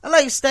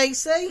Hello,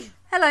 Stacey.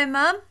 Hello,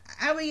 Mum.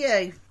 How are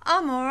you?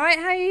 I'm all right.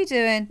 How are you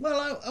doing?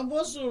 Well, I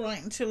was all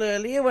right until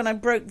earlier when I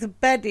broke the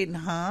bed in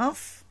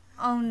half.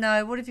 Oh,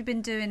 no. What have you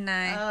been doing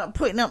now?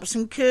 Putting up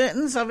some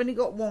curtains. I've only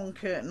got one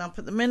curtain up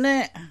at the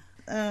minute.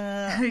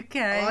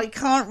 Okay. I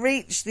can't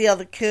reach the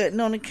other curtain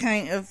on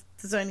account of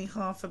there's only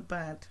half a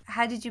bed.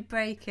 How did you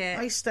break it?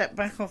 I stepped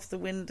back off the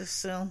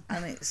windowsill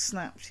and it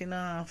snapped in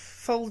half.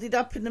 Folded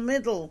up in the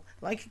middle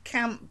like a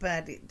camp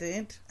bed it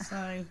did.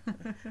 So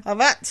I've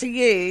had to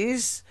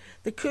use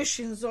the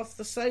cushions off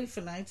the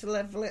sofa now to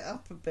level it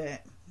up a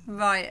bit.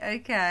 Right,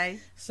 okay.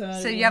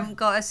 So you haven't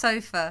got a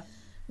sofa?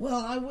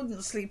 Well, I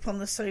wouldn't sleep on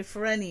the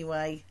sofa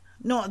anyway.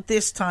 Not at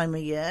this time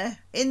of year.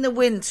 In the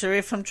winter,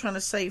 if I'm trying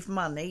to save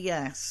money,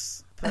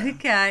 yes. But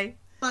Okay.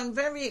 I'm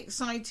very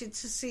excited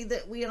to see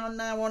that we are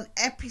now on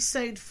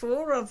episode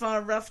 4 of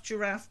our Rough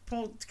Giraffe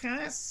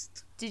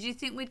podcast. Did you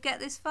think we'd get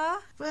this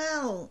far?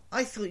 Well,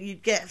 I thought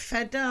you'd get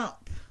fed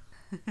up.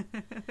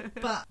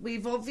 But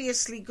we've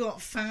obviously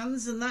got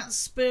fans and that's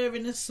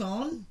spurring us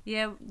on.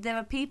 Yeah, there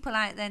are people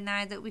out there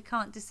now that we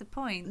can't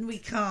disappoint. We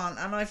can't,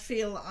 and I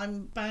feel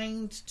I'm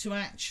bound to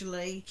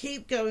actually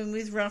keep going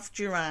with Rough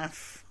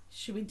Giraffe.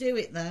 Should we do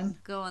it then?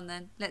 Go on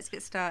then. Let's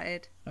get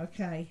started.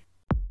 Okay.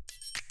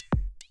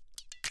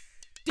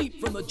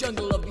 Deep from the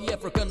jungle of the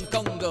African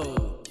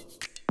Congo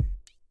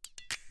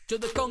to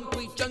the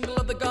concrete jungle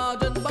of the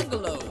garden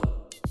bungalow,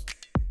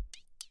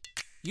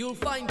 you'll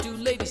find two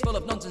ladies full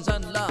of nonsense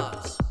and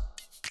laughs,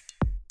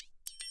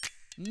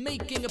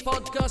 making a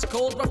podcast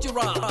called Rough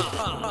Giraffe.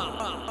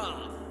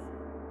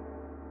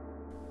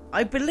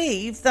 I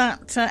believe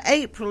that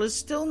April has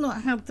still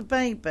not had the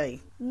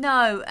baby.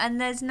 No,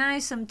 and there's now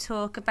some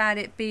talk about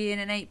it being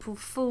an April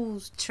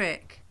Fool's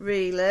trick.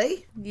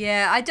 Really?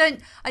 Yeah, I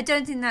don't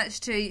think that's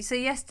true. So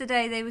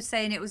yesterday they were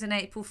saying it was an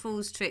April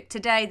Fool's trick.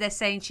 Today they're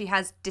saying she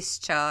has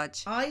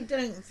discharge. I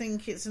don't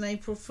think it's an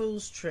April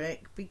Fool's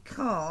trick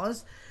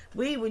because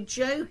we were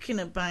joking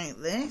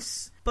about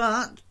this,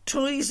 but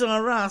Toys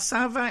R Us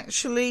have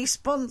actually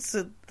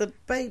sponsored the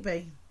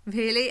baby.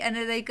 Really? And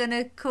are they going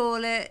to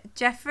call it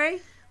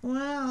Jeffrey?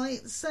 Well,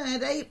 it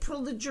said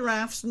April the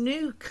giraffe's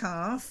new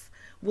calf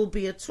will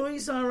be a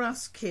Toys R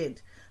Us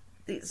kid.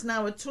 It's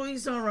now a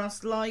Toys R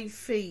Us live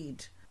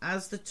feed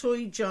as the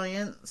toy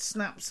giant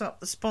snaps up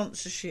the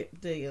sponsorship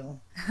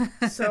deal.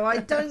 So I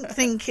don't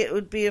think it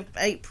would be an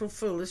April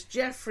Fool, as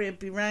Jeffrey would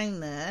be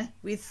round there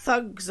with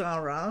Thugs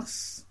R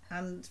Us,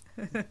 and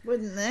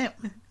wouldn't it?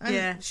 And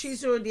yeah.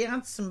 She's already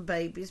had some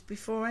babies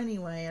before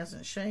anyway,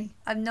 hasn't she?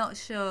 I'm not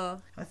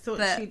sure. I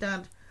thought she'd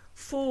had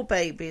 4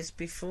 babies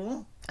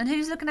before. And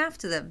who's looking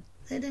after them?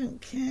 They don't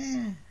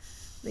care.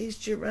 These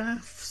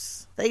giraffes.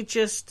 They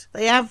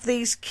have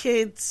these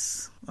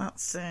kids.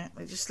 That's it.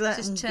 They just let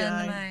them go. Turn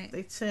them out.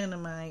 They turn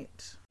them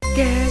out.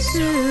 Guess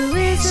who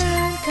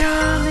isn't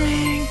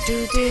coming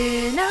to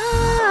dinner?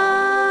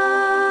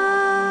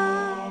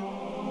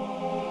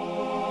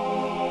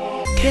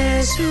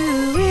 Guess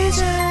who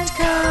isn't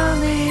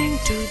coming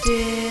to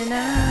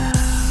dinner?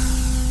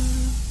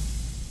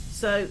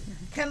 So,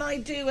 can I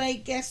do a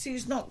guess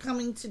who's not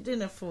coming to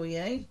dinner for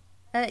you?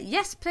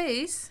 Yes,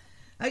 please.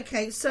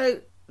 Okay,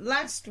 so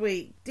last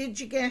week, did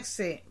you guess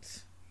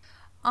it?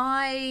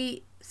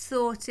 I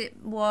thought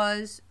it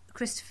was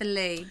Christopher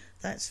Lee.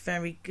 That's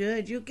very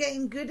good. You're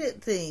getting good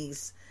at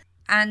these.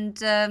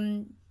 And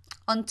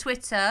on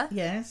Twitter,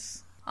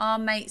 yes, our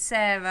mate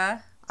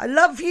Sarah. I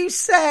love you,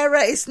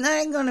 Sarah.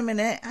 Hang on a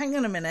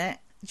minute.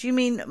 Do you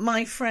mean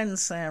my friend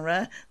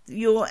Sarah?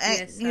 Your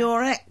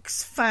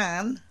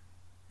ex-fan?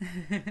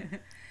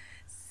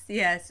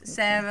 Yes, okay.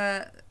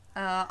 Sarah,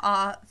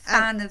 our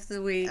fan of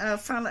the week.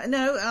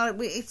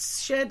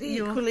 It's shared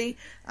equally.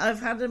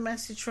 I've had a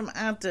message from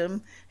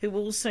Adam who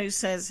also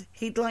says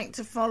he'd like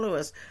to follow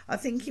us. I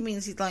think he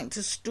means he'd like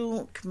to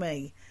stalk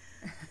me.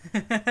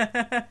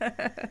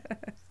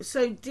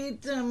 So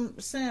did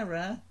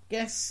Sarah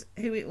guess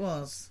who it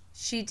was?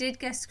 She did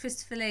guess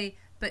Christopher Lee,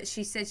 but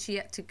she said she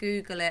had to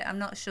Google it. I'm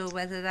not sure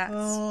whether that's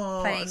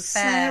playing fair.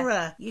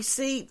 Sarah, you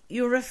see,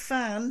 you're a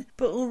fan,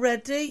 but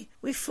already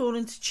we've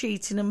fallen to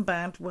cheating and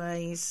bad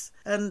ways.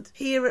 And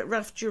here at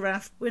Rough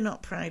Giraffe, we're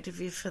not proud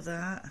of you for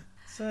that.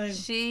 So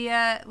she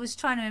was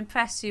trying to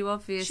impress you,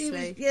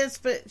 obviously. Yes,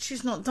 but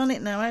she's not done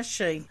it now, has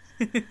she?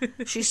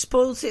 She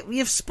spoilt it.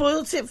 You've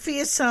spoilt it for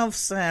yourself,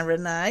 Sarah,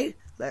 now.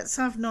 Let's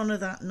have none of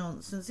that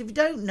nonsense. If you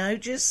don't know,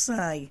 just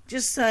say,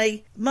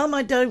 Mum,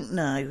 I don't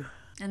know.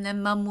 And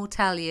then Mum will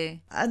tell you.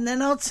 And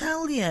then I'll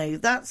tell you.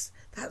 That's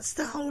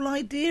the whole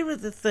idea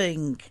of the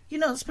thing. You're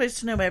not supposed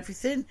to know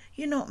everything.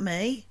 You're not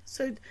me.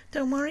 So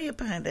don't worry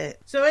about it.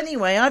 So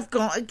anyway, I've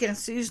got a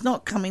guess who's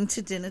not coming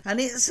to dinner.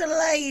 And it's a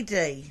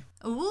lady.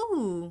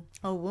 Ooh,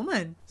 a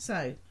woman.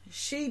 So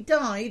she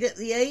died at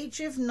the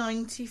age of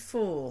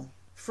 94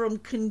 from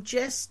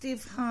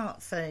congestive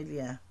heart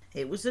failure.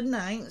 It was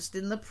announced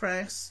in the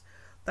press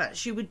that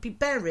she would be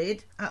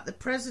buried at the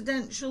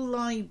Presidential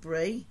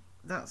Library,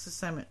 that's a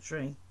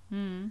cemetery,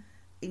 in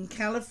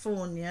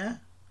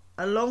California,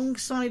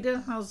 alongside her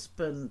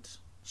husband.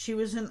 She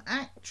was an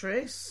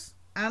actress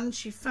and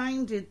she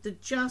founded the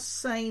Just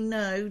Say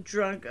No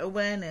drug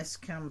awareness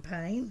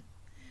campaign,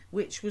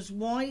 which was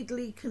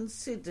widely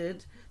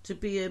considered to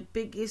be her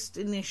biggest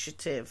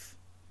initiative.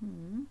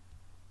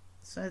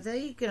 So there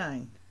you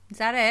go. Is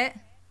that it?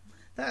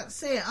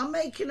 That's it. I'm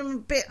making them a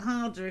bit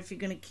harder if you're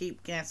going to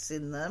keep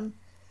guessing them.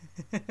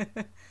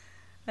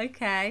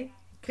 Okay.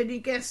 Can you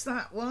guess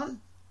that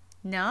one?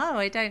 No,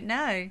 I don't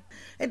know.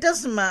 It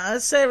doesn't matter.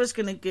 Sarah's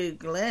going to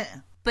Google it.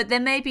 But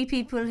there may be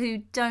people who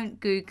don't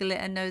Google it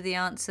and know the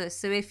answer.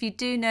 So if you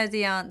do know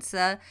the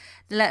answer,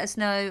 let us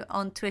know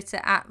on Twitter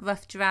at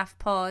Rough Giraffe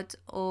Pod,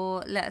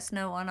 or let us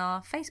know on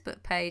our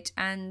Facebook page,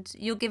 and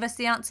you'll give us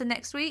the answer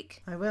next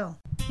week. I will.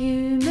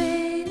 You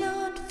may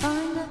not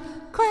find the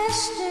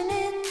question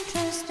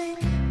interesting,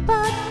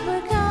 but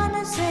we're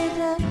gonna say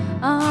the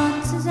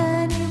answers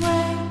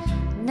anyway.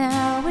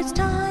 Now it's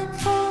time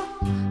for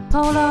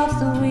Poll of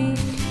the Week.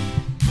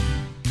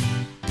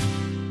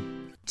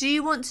 Do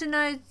you want to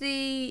know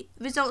the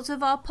results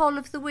of our poll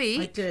of the I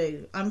week?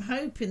 do. I'm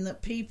hoping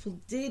that people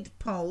did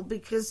poll,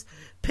 because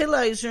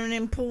pillows are an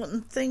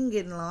important thing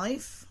in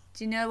life.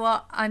 Do you know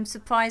what? I'm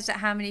surprised at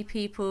how many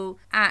people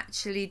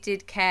actually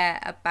did care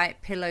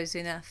about pillows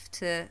enough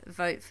to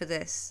vote for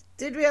this.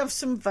 Did we have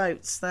some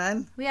votes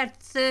then? We had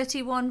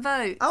 31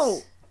 votes.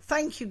 Oh,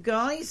 thank you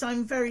guys.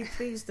 I'm very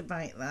pleased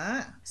about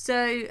that.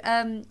 So,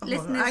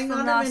 listeners hang from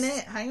on last...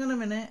 Hang on a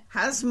minute.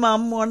 Has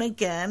Mum won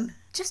again?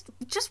 Just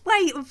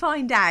wait and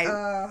find out.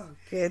 Oh,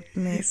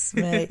 goodness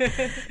me.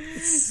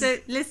 So,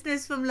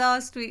 listeners from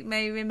last week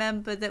may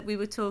remember that we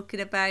were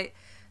talking about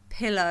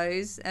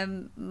pillows,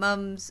 and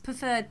Mum's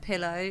preferred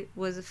pillow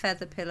was a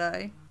feather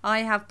pillow.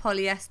 I have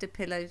polyester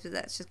pillows, but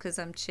that's just because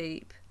I'm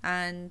cheap.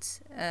 And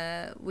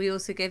we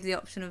also gave the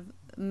option of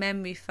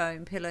memory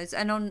foam pillows.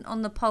 And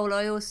on the poll,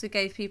 I also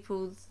gave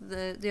people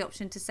the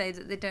option to say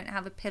that they don't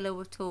have a pillow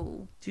at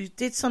all.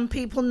 Did some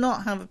people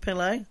not have a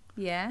pillow?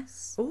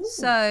 Yes. Ooh.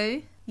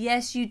 So,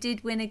 yes, you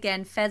did win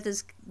again.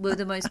 Feathers were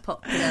the most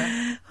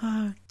popular.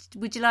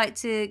 Would you like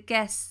to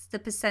guess the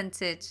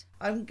percentage?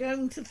 I'm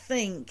going to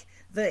think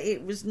that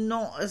it was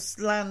not a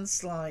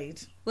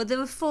landslide. Well, there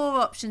were 4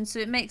 options, so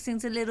it makes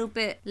things a little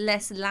bit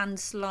less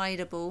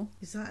landslidable.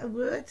 Is that a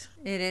word?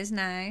 It is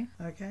now.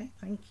 Okay,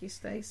 thank you,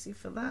 Stacey,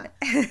 for that.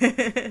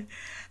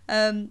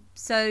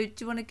 So, do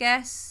you want to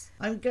guess?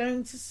 I'm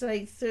going to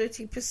say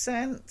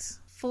 30%.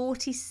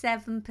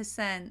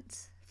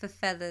 47% for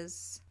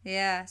feathers.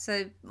 Yeah,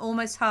 so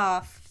almost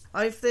half.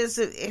 If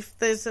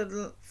there's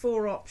a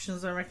 4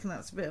 options, I reckon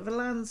that's a bit of a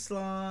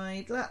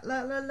landslide. La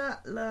la la la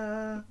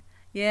la.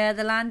 Yeah,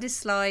 the land is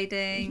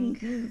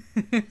sliding.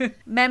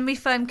 Memory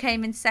foam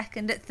came in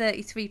second at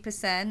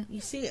 33%.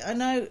 You see, I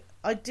know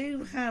I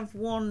do have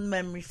one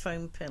memory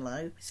foam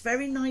pillow. It's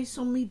very nice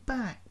on me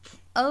back.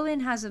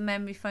 Owen has a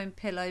memory foam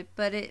pillow,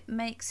 but it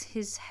makes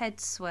his head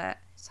sweat.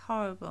 It's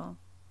horrible.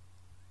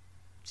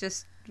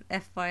 Just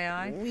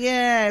FYI.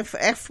 Yeah, for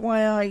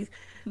FYI,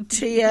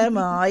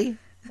 TMI.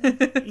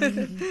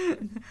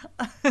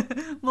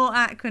 More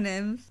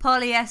acronyms.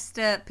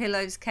 Polyester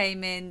pillows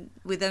came in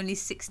with only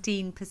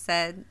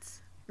 16%.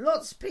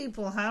 Lots of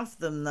people have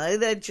them though.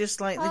 They're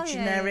just like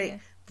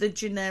the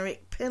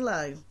generic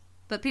pillow.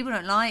 But people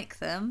don't like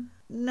them.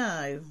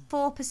 No.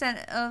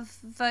 4% of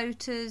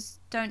voters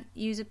don't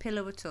use a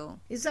pillow at all.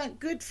 Is that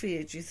good for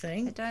you, do you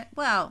think?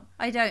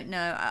 I don't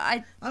know.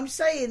 I'm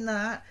saying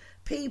that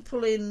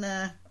people in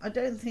I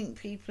don't think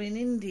people in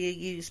India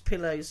use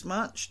pillows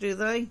much, do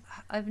they?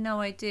 I've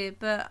no idea,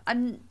 but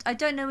I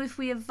don't know if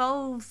we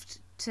evolved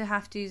to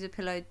have to use a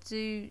pillow.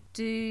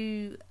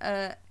 Do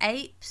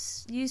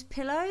apes use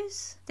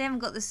pillows? They haven't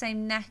got the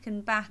same neck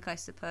and back, I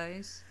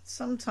suppose.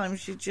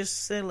 Sometimes you're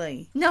just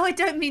silly. No, I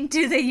don't mean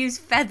do they use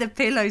feather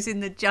pillows in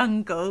the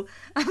jungle.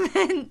 I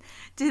meant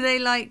do they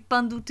like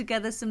bundle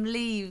together some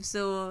leaves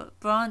or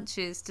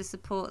branches to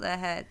support their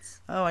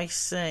heads? Oh, I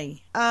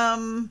see.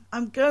 I'm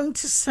going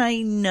to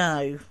say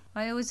no.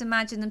 I always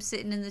imagine them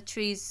sitting in the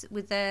trees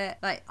with their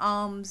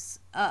arms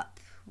up,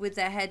 with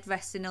their head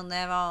resting on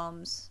their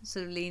arms,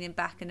 sort of leaning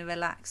back in a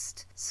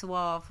relaxed,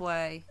 suave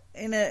way.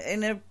 In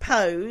a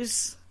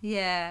pose?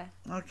 Yeah.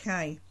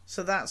 Okay,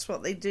 so that's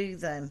what they do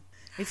then.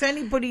 If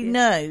anybody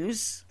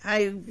knows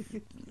how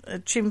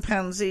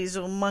chimpanzees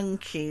or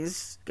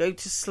monkeys go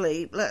to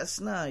sleep, let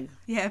us know.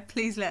 Yeah,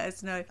 please let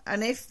us know.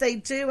 And if they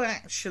do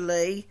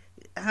actually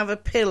have a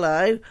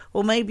pillow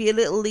or maybe a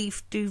little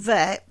leaf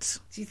duvet,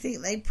 do you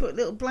think they put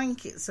little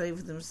blankets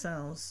over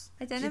themselves?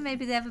 I don't know,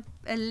 maybe they have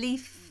a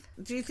leaf.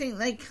 Do you think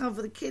they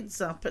cover the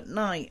kids up at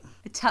night?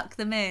 Tuck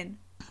them in.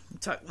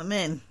 Tuck them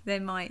in. They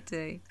might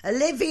do.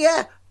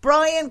 Olivia,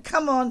 Brian,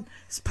 come on.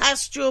 It's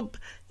past your...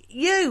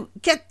 You,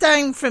 get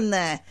down from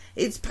there.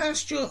 It's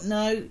past your...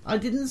 No, I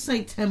didn't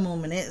say 10 more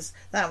minutes.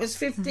 That was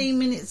 15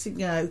 minutes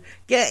ago.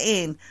 Get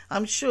in.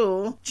 I'm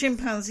sure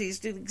chimpanzees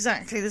do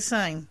exactly the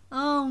same.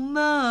 Oh,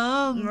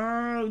 Mum.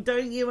 No,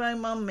 don't you owe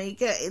Mummy.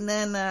 Get in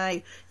there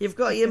now. You've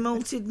got your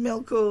malted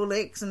milk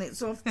Horlicks and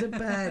it's off to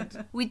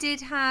bed. We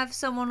did have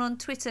someone on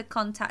Twitter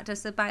contact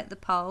us about the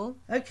poll.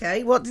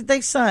 Okay, what did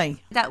they say?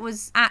 That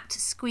was at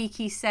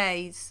Squeaky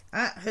Says.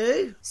 At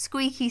who?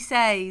 Squeaky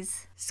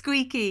Says.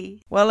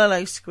 Squeaky. Well,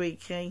 hello,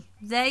 Squeaky.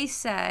 They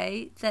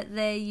say that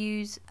they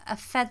use a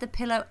feather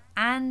pillow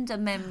and a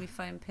memory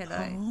foam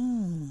pillow.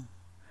 Oh.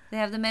 They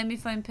have the memory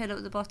foam pillow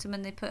at the bottom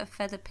and they put a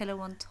feather pillow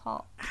on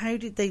top. How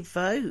did they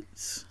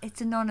vote? It's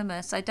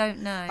anonymous. I don't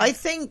know. I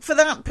think for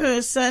that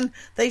person,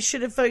 they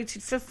should have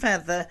voted for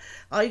feather.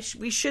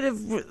 We should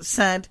have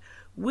said,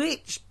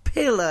 which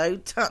pillow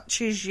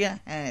touches your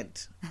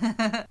head?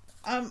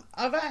 I've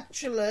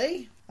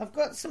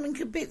got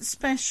something a bit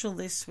special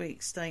this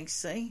week,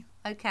 Stacey,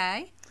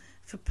 Okay.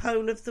 for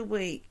Poll of the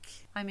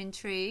Week. I'm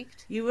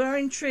intrigued. You were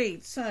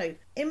intrigued. So,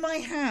 in my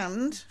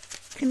hand,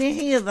 can you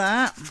hear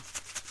that?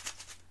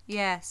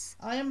 Yes.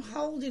 I am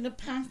holding a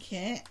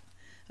packet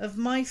of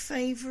my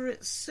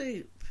favourite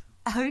soup.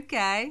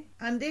 Okay.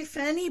 And if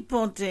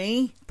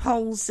anybody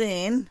polls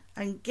in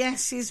and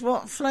guesses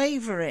what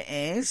flavour it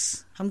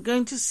is, I'm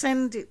going to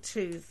send it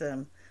to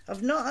them.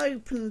 I've not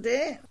opened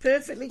it.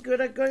 Perfectly good.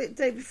 I got it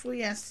the day before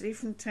yesterday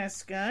from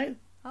Tesco.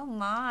 Oh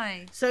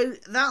my. So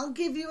that'll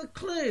give you a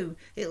clue.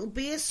 It'll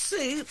be a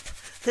soup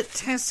that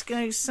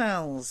Tesco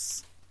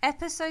sells.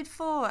 Episode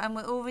 4 and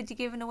we're already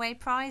giving away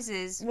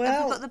prizes. Have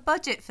Well- we got the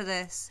budget for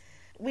this?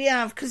 We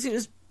have, because it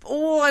was...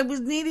 Oh, I was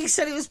nearly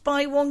said it was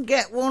buy one,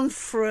 get one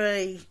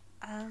free.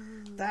 Oh.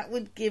 That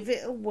would give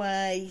it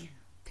away.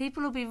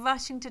 People will be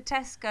rushing to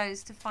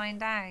Tesco's to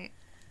find out.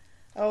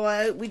 Oh,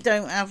 I hope we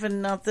don't have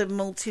another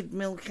malted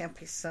milk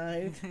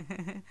episode.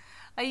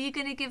 Are you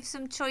going to give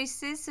some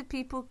choices so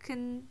people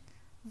can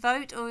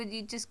vote, or are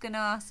you just going to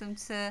ask them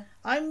to...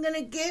 I'm going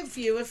to give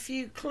you a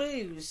few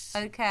clues.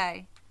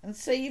 Okay. And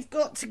so you've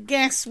got to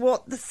guess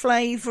what the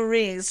flavour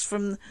is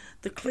from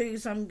the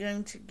clues I'm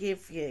going to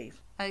give you.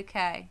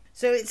 Okay.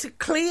 So it's a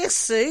clear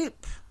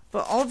soup,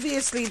 but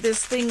obviously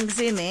there's things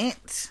in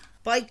it.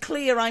 By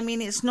clear, I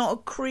mean it's not a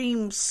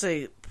cream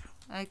soup.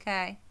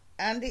 Okay.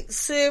 And it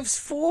serves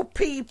 4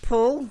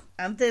 people,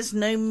 and there's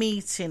no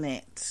meat in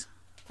it.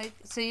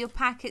 So your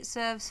packet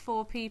serves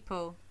 4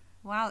 people.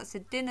 Wow, it's a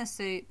dinner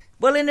soup.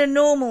 Well, in a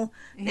normal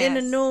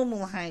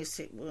Yes. house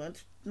it would.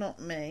 Not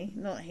me,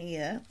 not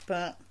here,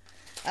 but...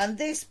 And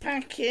this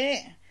packet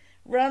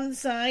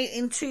runs out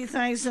in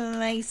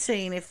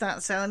 2018, if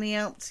that's any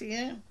help to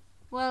you.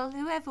 Well,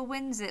 whoever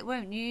wins it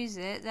won't use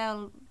it.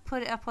 They'll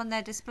put it up on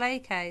their display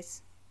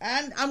case.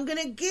 And I'm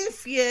going to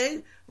give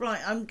you... Right,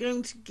 I'm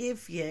going to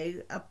give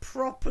you a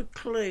proper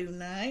clue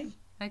now.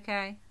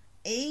 Okay.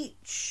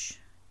 Each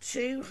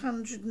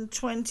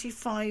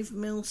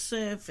 225ml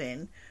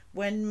serving,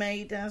 when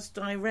made as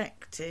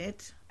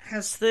directed,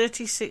 has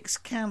 36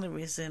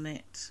 calories in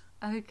it.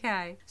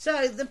 Okay.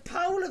 So the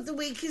poll of the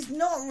week is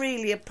not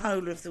really a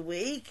poll of the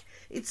week.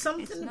 It's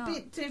something It's a not.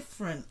 bit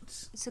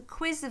different. It's a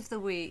quiz of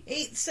the week.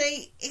 It's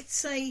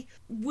a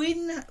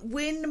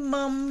win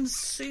mum's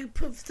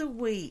soup of the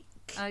week.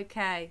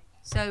 Okay.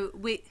 So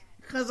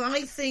Because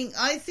I think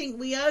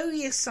we owe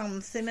you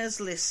something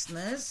as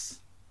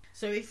listeners.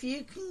 So if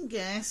you can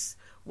guess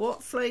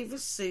what flavour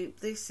soup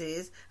this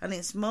is, and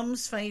it's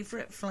mum's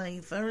favourite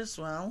flavour as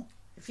well,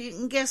 if you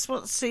can guess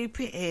what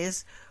soup it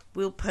is,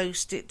 we'll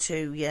post it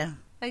to you.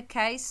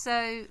 Okay,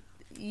 so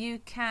you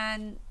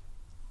can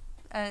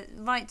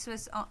write to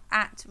us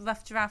at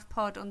Rough Giraffe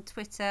Pod on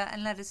Twitter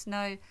and let us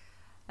know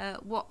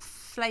what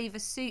flavour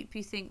soup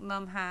you think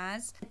Mum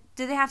has.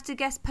 Do they have to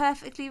guess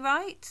perfectly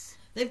right?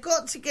 They've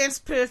got to guess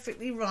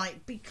perfectly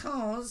right,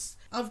 because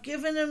I've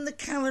given them the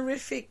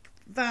calorific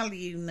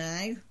value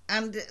now,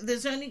 and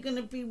there's only going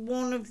to be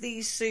one of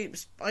these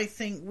soups, I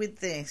think,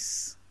 with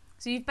this.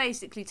 So you've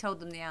basically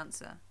told them the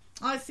answer.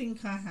 I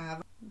think I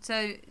have.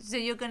 So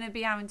you're going to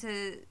be having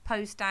to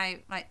post out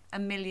like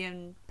 1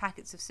 million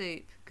packets of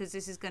soup because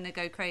this is going to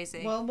go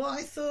crazy. Well, what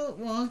I thought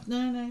was... No,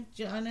 I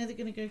know they're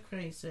going to go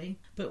crazy.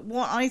 But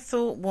what I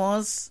thought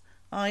was,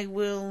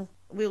 we'll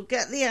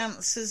get the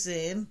answers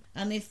in,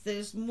 and if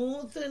there's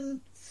more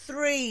than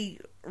 3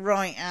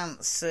 right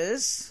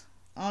answers,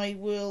 I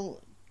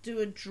will do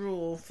a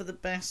draw for the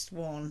best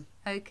one.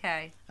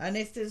 Okay. And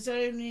if there's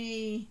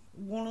only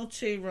 1 or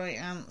 2 right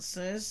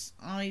answers,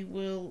 I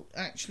will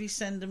actually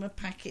send them a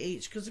packet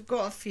each, because I've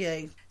got a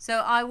few. So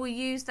I will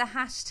use the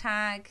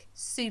hashtag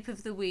soup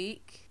of the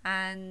week,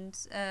 and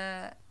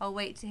I'll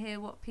wait to hear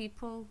what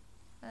people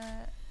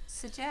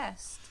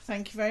suggest.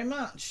 Thank you very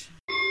much.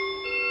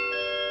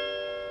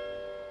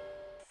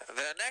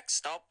 The next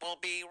stop will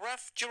be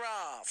Rough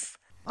Giraffe.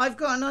 I've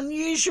got an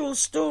unusual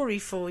story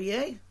for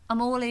you.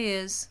 I'm all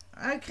ears.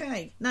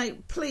 Okay, now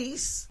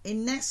police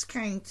in Ness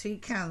County,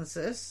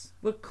 Kansas,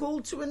 were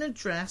called to an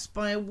address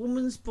by a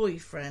woman's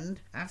boyfriend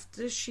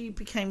after she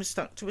became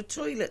stuck to a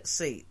toilet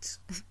seat.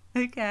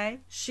 Okay.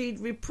 She'd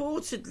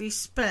reportedly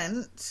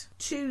spent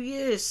 2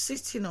 years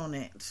sitting on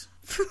it,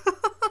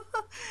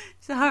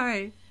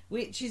 Sorry.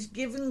 which is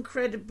given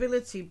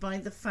credibility by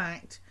the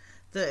fact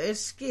that her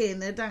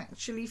skin had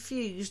actually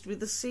fused with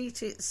the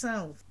seat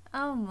itself.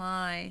 Oh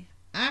my.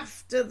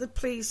 After the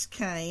police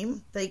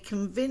came, they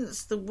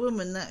convinced the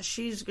woman that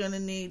she's going to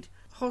need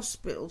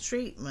hospital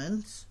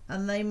treatment,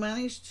 and they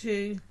managed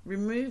to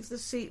remove the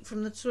seat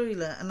from the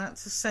toilet and had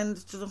to send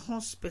her to the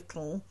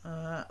hospital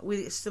with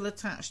it still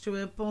attached to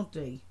her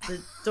body.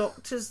 The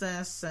doctors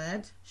there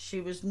said she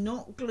was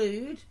not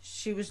glued,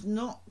 she was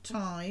not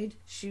tied,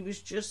 she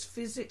was just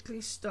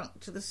physically stuck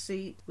to the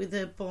seat with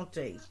her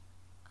body.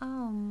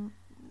 Oh.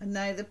 And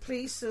now the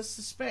police are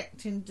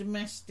suspecting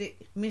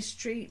domestic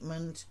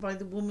mistreatment by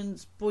the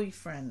woman's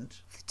boyfriend.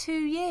 For 2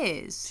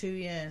 years? 2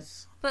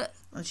 years. But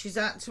And she's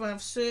had to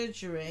have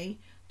surgery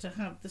to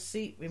have the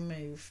seat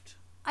removed.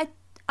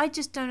 I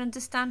just don't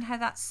understand how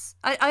that's...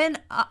 I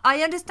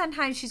understand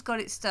how she's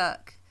got it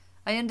stuck.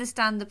 I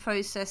understand the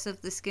process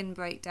of the skin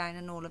breakdown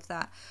and all of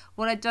that.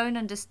 What I don't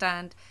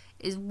understand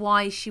is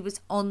why she was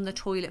on the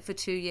toilet for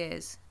 2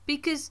 years.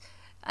 Because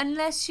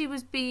unless she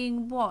was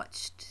being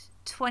watched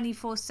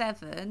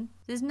 24/7,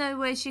 there's no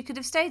way she could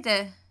have stayed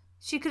there.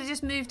 She could have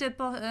just moved her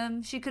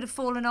bottom. She could have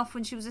fallen off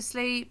when she was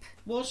asleep.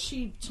 Was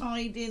she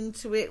tied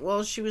into it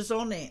while she was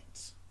on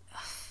it?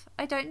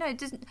 I don't know.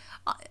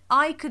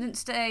 I couldn't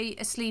stay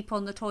asleep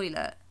on the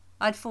toilet.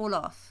 I'd fall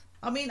off.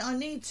 I mean, I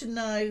need to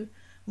know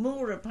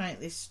more about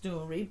this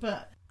story,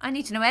 but I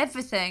need to know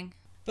everything.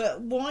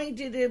 why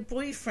did her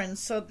boyfriend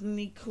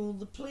suddenly call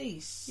the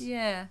police?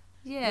 Yeah.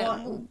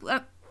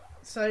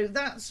 So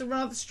that's a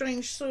rather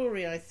strange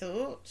story, I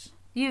thought.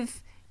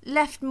 You've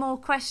left more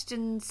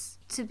questions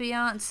to be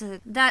answered.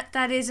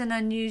 That is an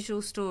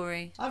unusual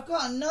story. I've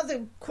got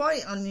another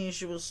quite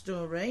unusual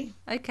story.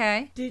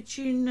 Okay. Did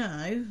you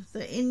know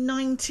that in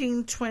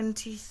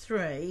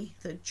 1923,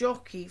 the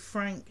jockey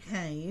Frank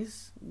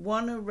Hayes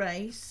won a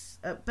race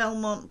at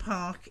Belmont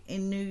Park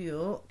in New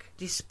York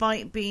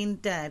despite being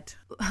dead?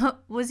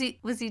 Was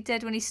he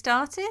dead when he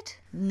started?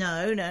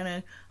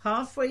 No.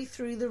 Halfway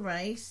through the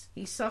race,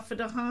 he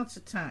suffered a heart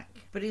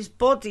attack, but his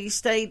body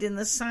stayed in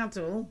the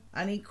saddle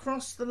and he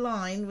crossed the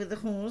line with the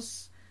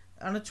horse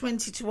on a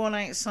 20-1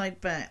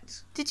 outside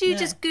bet. Did you Yeah.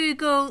 just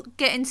Google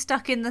getting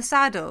stuck in the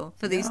saddle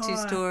for these two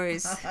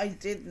stories? I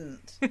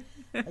didn't.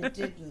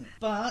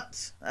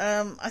 But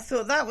I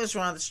thought that was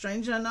rather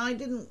strange, and I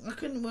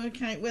couldn't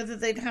work out whether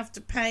they'd have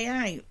to pay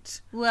out.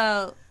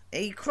 Well,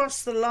 He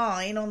crossed the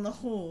line on the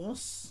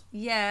horse.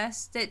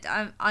 yes,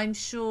 I'm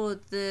sure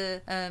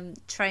the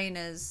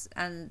trainers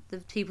and the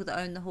people that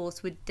own the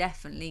horse would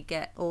definitely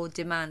get or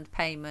demand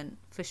payment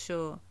for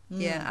sure.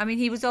 Yeah, I mean,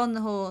 he was on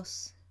the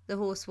horse. The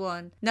horse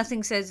won. No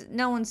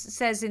one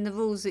says in the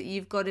rules that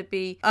you've got to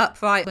be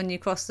upright when you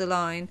cross the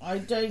line. I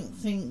don't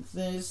think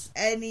there's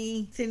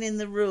anything in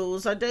the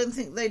rules. I don't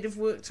think they'd have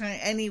worked out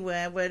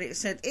anywhere where it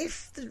said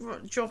if the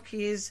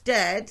jockey is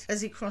dead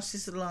as he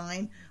crosses the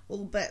line,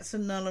 all bets are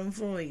null and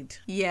void.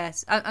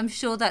 Yes, I'm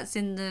sure that's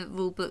in the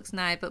rule books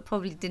now, but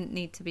probably didn't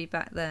need to be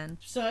back then.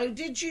 So,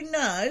 did you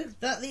know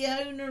that the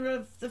owner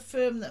of the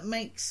firm that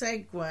makes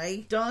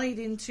Segway died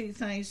in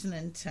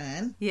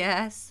 2010?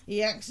 Yes.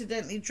 He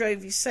accidentally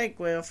drove his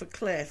Segway off a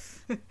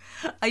cliff.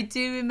 I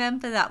do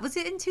remember that. Was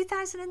it in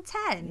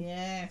 2010?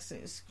 Yes,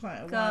 it's quite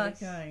a while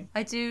Gosh, ago.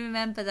 I do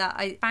remember that.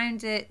 I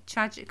found it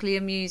tragically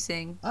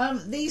amusing.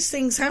 These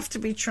things have to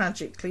be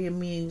tragically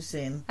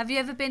amusing. Have you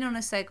ever been on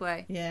a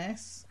Segway?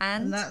 Yes.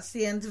 And? That's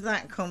the end of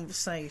that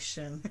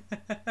conversation.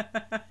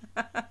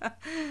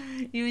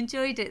 You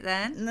enjoyed it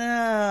then?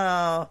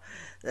 No.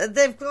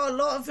 They've got a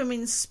lot of them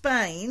in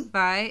Spain.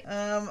 Right.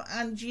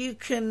 And you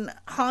can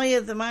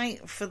hire them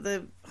out for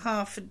the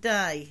half a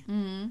day.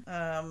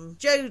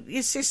 Joe,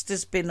 your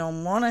sister's been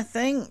on one, I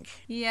think.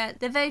 Yeah,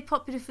 they're very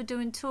popular for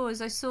doing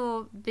tours. I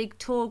saw big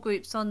tour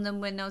groups on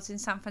them when I was in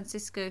San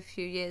Francisco a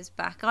few years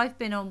back. I've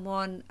been on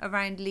one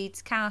around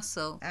Leeds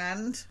Castle.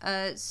 And?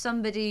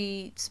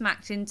 Somebody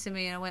smacked into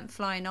me and I went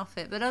flying off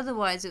it. But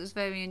otherwise, it was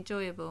very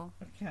enjoyable.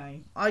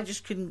 Okay. I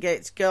just couldn't get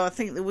it to go. I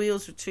think the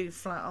wheels were too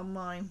flat on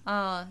mine.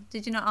 Oh,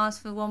 did you not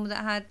ask for one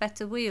that had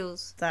better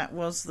wheels? That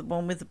was the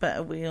one with the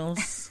better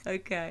wheels.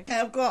 Okay.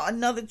 I've got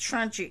another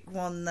tragic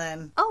one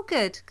then. Oh,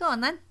 good. Go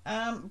on then.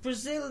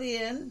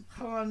 Brazilian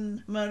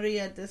Juan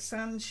Maria de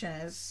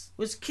Sanchez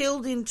was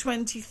killed in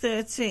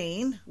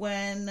 2013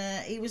 when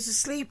he was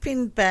asleep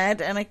in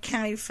bed and a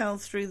cow fell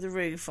through the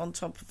roof on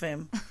top of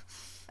him.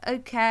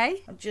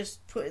 Okay. I'm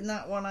just putting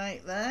that one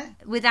out there.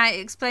 Without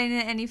explaining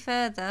it any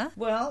further.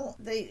 Well,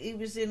 he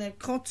was in a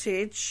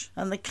cottage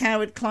and the cow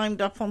had climbed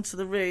up onto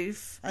the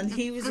roof and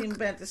he was in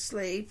bed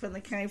asleep and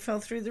the cow fell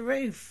through the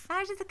roof.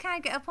 How did the cow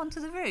get up onto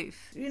the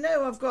roof? You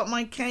know, I've got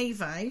my cave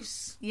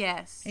house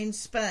Yes. in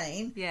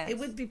Spain. Yes. It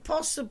would be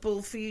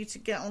possible for you to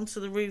get onto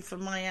the roof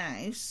of my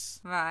house.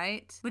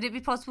 Right. Would it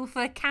be possible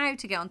for a cow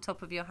to get on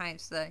top of your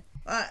house, though?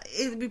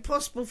 It would be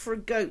possible for a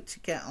goat to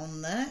get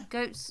on there.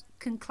 Goats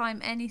can climb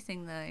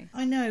anything, though.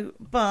 I know,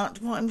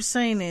 but what I'm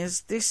saying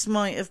is this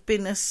might have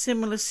been a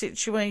similar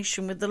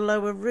situation with the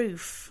lower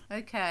roof.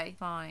 Okay,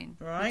 fine.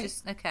 Right.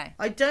 Okay.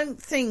 I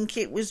don't think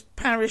it was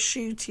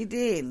parachuted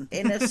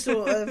in a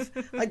sort of...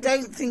 I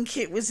don't think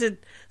it was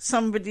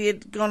somebody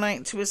had gone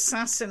out to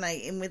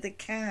assassinate him with a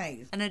cow.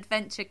 An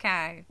adventure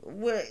cow.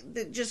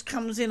 That just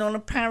comes in on a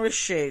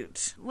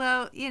parachute.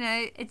 Well, you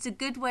know, it's a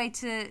good way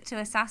to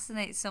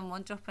assassinate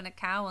someone, dropping a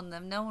cow on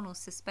them. No one will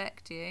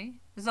suspect you.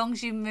 As long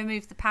as you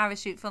remove the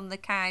parachute from the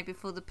cow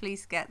before the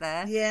police get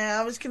there. Yeah,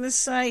 I was going to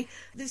say,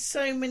 there's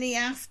so many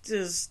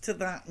afters to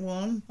that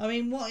one. I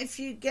mean, what if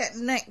you get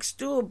next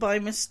door by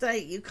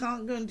mistake? You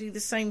can't go and do the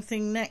same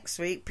thing next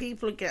week.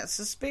 People get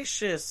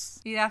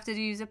suspicious. You'd have to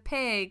use a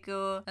pig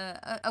or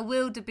a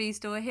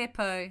wildebeest or a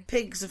hippo.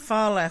 Pigs are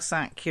far less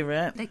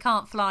accurate. They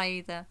can't fly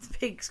either.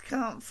 Pigs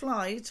can't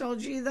fly. Who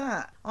told you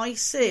that? I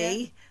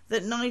see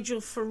that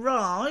Nigel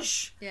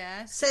Farage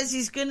Yes. says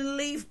he's going to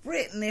leave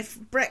Britain if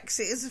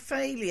Brexit is a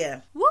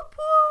failure. Whoop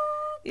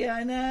whoop. Yeah,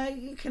 I know.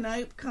 You can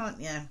hope, can't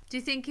you? Do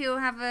you think he'll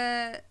have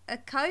a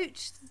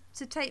coach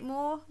to take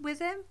more with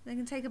him? They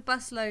can take a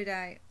busload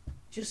out.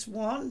 Just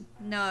one?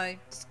 No,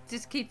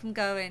 just keep them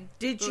going.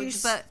 Did you...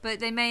 But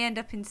they may end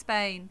up in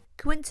Spain.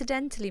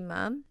 Coincidentally,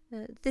 Mum,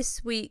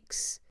 this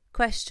week's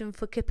question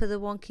for Kipper the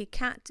Wonky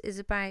Cat is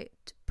about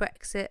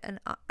Brexit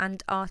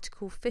and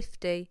Article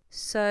 50.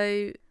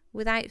 So,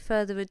 without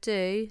further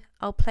ado,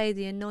 I'll play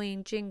the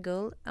annoying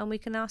jingle and we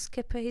can ask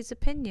Kipper his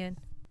opinion.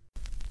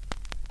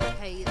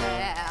 Hey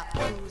there,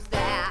 who's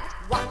that?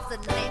 What's the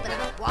name of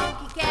that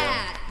wonky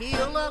cat? He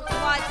looks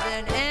whiter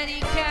than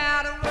any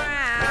cat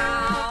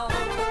around.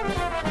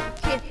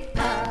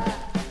 Kipper,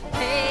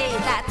 hey,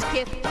 that's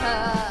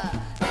Kipper.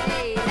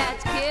 Hey,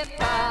 that's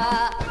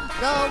Kipper,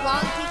 the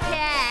wonky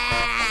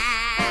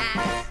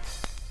cat.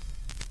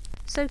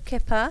 So,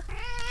 Kipper,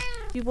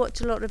 you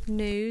watch a lot of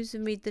news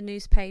and read the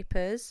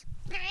newspapers.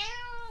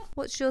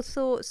 What's your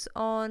thoughts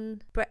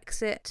on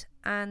Brexit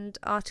and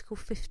Article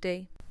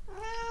 50?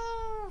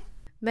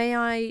 May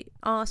I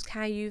ask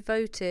how you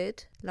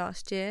voted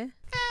last year?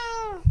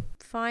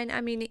 Fine.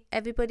 I mean,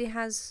 everybody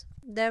has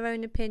their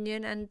own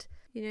opinion and,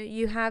 you know,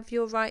 you have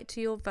your right to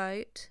your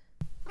vote.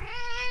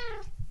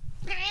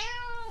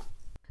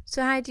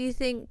 So how do you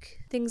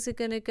think things are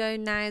going to go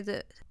now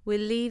that we're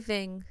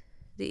leaving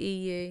the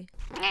EU?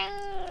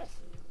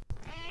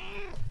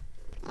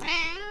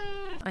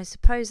 I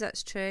suppose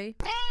that's true.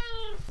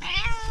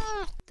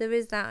 There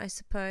is that, I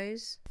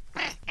suppose.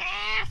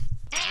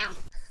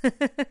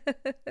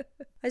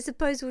 I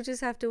suppose we'll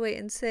just have to wait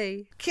and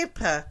see.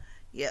 Kipper,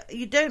 yeah,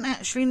 you don't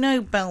actually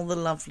know Belle the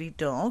lovely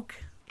dog.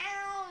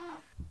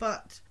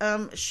 But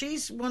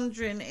she's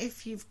wondering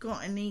if you've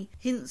got any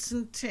hints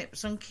and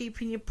tips on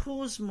keeping your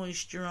paws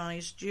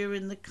moisturised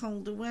during the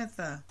colder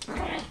weather.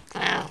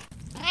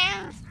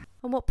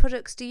 And what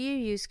products do you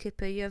use,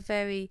 Kipper? You have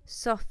very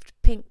soft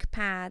pink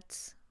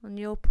pads on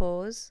your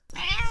paws.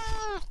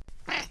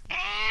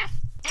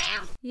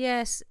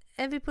 Yes,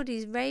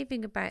 everybody's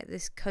raving about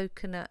this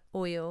coconut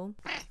oil.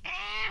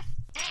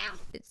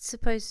 It's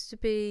supposed to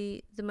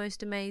be the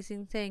most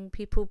amazing thing.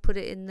 People put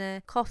it in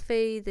their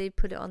coffee, they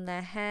put it on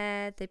their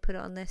hair, they put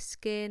it on their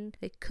skin,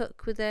 they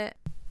cook with it.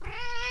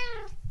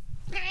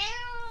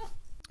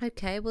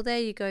 Okay, well there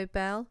you go,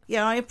 Belle.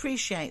 Yeah, I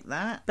appreciate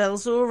that.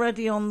 Belle's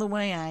already on the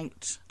way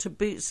out to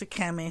Boots a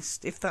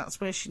Chemist, if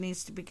that's where she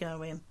needs to be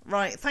going.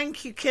 Right,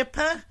 thank you,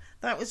 Kipper.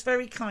 That was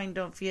very kind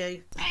of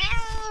you.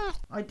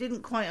 I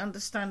didn't quite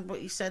understand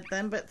what you said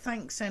then, but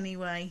thanks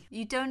anyway.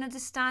 You don't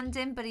understand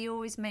him, but he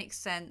always makes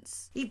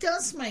sense. He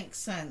does make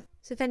sense.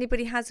 So if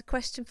anybody has a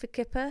question for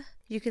Kipper,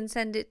 you can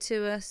send it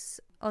to us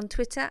on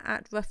Twitter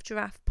at Rough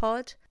Giraffe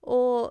Pod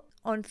or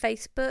on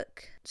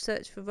Facebook,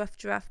 search for Rough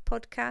Giraffe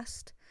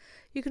Podcast.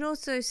 You can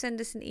also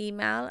send us an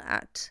email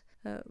at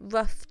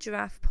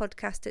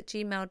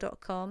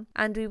roughgiraffepodcast@gmail.com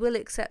and we will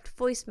accept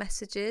voice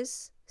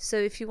messages. So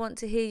if you want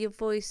to hear your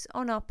voice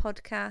on our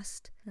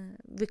podcast,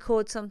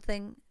 record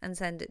something and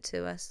send it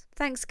to us.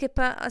 Thanks,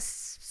 Kipper. I'll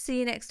see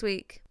you next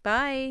week.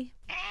 Bye.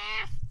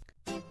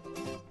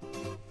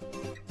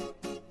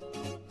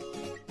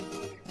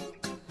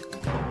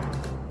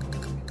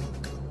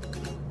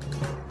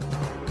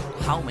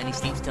 How many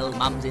sleeps till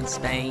mum's in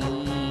Spain?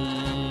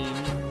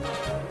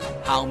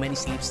 How many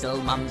sleeps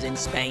till mum's in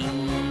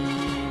Spain?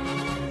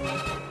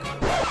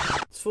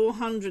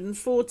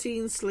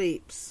 414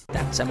 sleeps.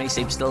 That's how many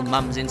sleeps till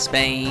mum's in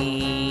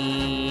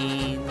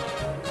Spain.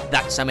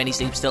 That's how many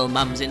sleeps till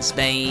mum's in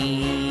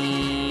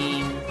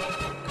Spain.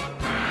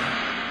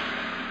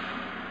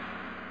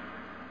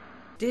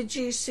 Did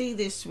you see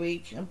this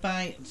week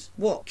about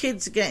what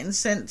kids are getting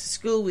sent to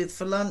school with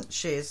for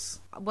lunches?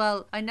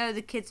 Well, I know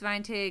the kids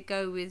around here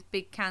go with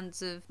big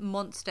cans of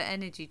Monster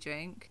energy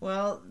drink.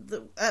 Well,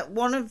 at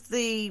one of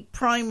the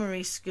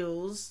primary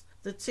schools,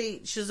 the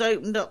teachers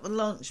opened up the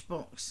lunch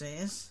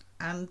boxes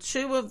and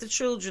 2 of the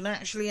children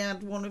actually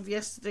had one of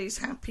yesterday's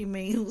Happy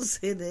Meals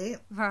in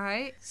it.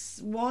 Right.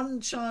 One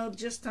child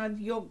just had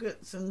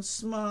yoghurts and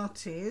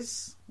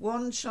Smarties.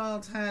 One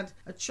child had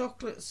a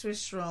chocolate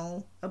Swiss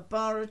roll, a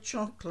bar of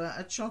chocolate,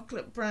 a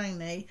chocolate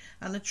brownie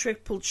and a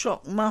triple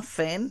choc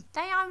muffin.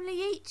 They only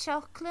eat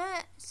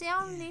chocolate. It's the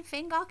only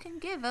thing I can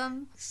give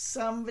them.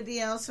 Somebody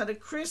else had a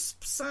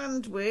crisp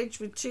sandwich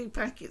with 2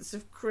 packets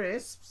of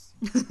crisps.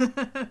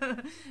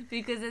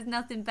 Because there's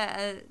nothing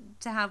better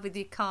to have with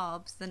your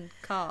carbs than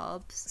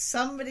carbs.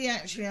 Somebody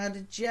actually had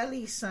a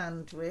jelly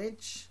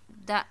sandwich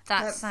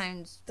That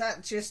sounds...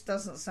 That just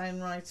doesn't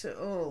sound right at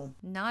all.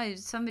 No,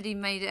 somebody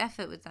made an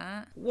effort with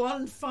that.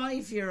 One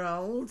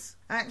 5-year-old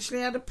actually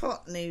had a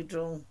pot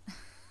noodle.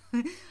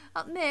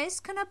 Miss,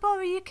 can I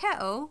borrow your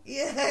kettle?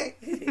 Yeah.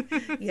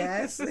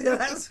 Yes,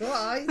 that's what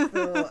I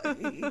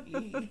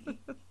thought.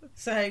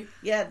 So,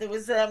 yeah, there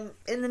was,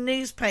 in the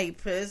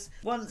newspapers,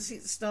 once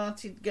it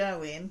started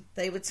going,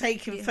 they were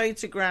taking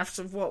photographs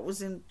of what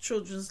was in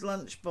children's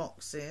lunch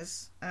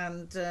boxes,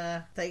 and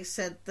they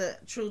said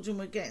that children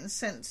were getting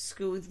sent to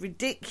school with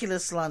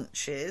ridiculous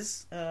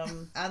lunches,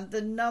 and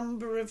the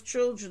number of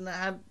children that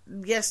had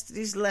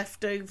yesterday's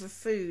leftover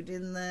food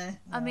in there.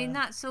 I mean,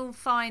 that's all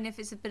fine if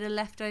it's a bit of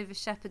leftover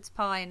shepherd's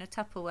pie in a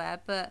Tupperware,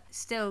 but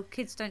still,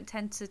 kids don't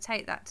tend to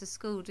take that to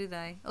school, do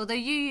they? Although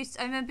I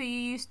remember you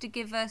used to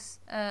give us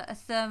a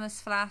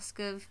thermos flask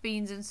of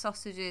beans and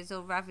sausages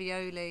or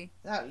ravioli.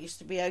 That used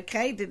to be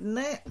okay, didn't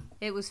it?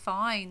 It was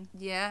fine,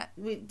 yeah.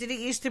 Did it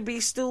used to be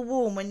still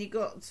warm when you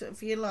got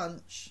for your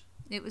lunch?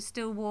 It was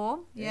still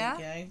warm, yeah.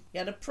 There you go. You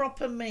had a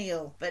proper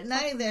meal. But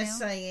now they're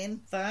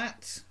saying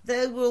that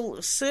they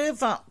will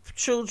serve up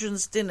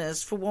children's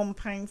dinners for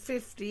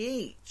 £1.50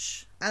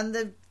 each. And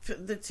the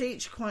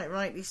teacher quite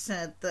rightly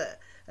said that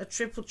a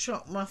triple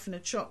choc muffin, a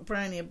choc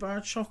brownie, a bar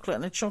of chocolate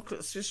and a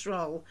chocolate Swiss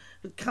roll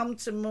would come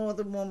to more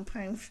than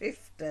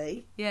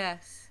 £1.50.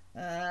 Yes.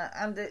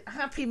 And a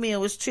Happy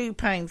Meal was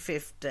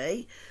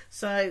 £2.50,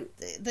 so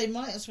they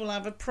might as well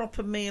have a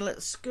proper meal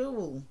at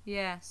school.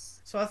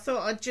 Yes. So I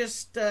thought I'd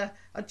just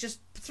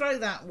throw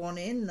that one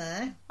in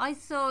there. I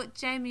thought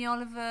Jamie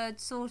Oliver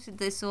had sorted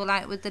this all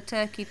out with the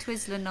turkey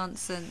Twizzler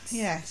nonsense.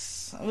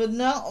 Yes. Well,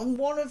 not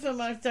one of them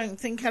I don't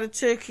think had a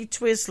turkey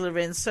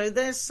Twizzler in, so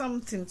there's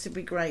something to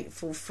be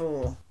grateful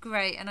for.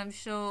 Great, and I'm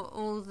sure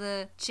all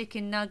the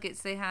chicken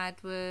nuggets they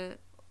had were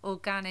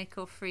organic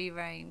or free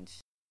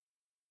range.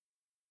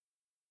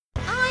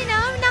 I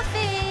know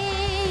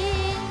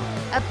nothing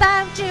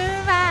about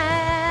giraffes.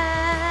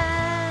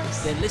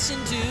 Then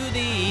listen to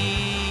these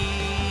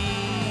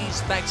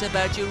facts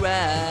about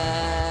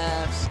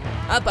giraffes.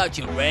 About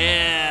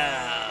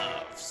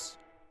giraffes.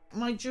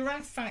 My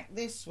giraffe fact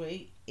this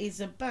week is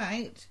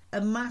about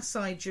a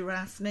Maasai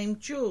giraffe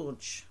named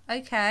George.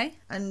 Okay.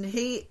 And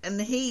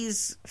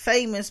he's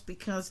famous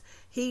because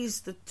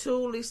he's the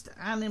tallest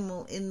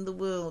animal in the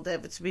world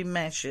ever to be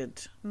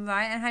measured.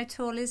 Right, and how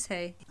tall is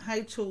he?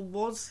 How tall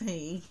was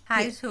he?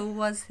 How tall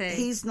was he?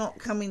 He's not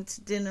coming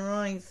to dinner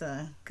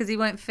either. Because he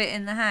won't fit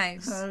in the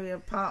house. So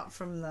apart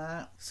from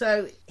that.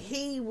 So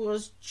he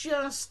was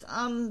just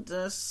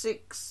under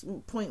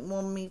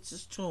 6.1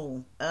 metres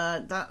tall.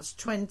 That's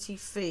 20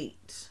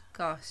 feet.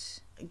 Gosh.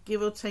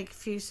 Give or take a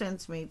few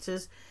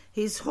centimetres.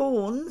 His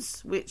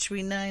horns, which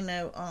we now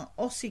know are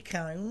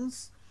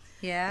ossicones,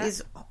 Yeah.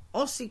 his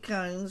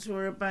ossicones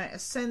were about 1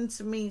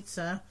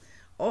 centimetre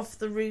off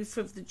the roof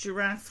of the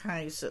giraffe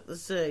house at the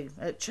zoo,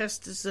 at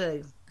Chester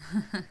Zoo.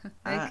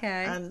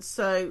 Okay. And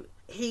so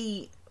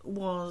he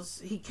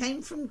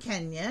came from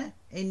Kenya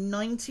in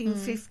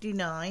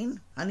 1959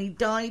 and he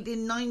died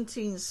in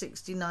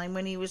 1969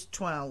 when he was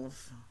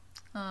 12.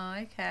 Oh,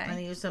 okay. And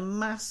he was a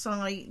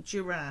Maasai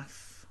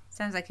giraffe.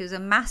 Sounds like it was a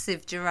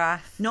massive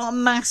giraffe. Not a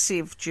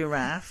massive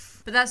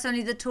giraffe. But that's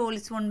only the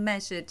tallest one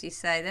measured, you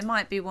say. There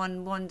might be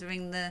one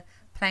wandering the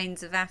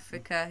plains of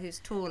Africa who's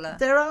taller.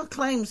 There are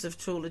claims of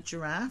taller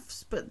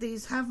giraffes, but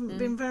these haven't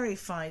been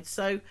verified.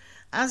 So,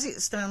 as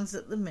it stands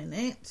at the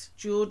minute,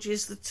 George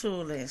is the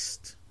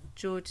tallest.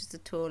 George is the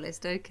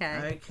tallest,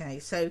 okay. Okay,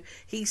 so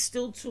he's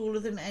still taller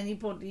than any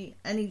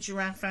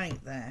giraffe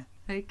out there.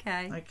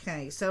 Okay.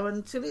 Okay, so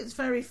until it's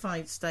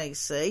verified,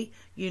 Stacey,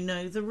 you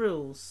know the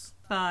rules.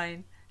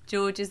 Fine.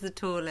 George is the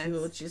tallest.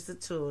 George is the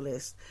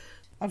tallest.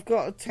 I've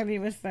got to tell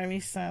you a very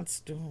sad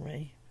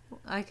story.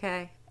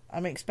 Okay.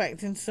 I'm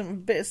expecting a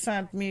bit of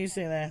sad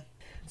music there.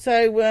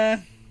 So,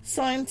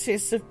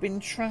 scientists have been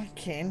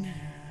tracking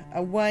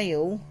a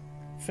whale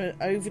for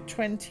over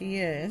 20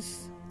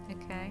 years.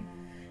 Okay.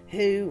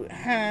 Who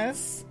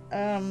has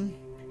a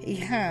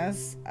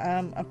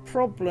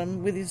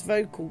problem with his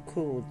vocal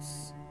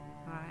cords.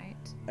 Right.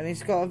 And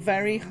he's got a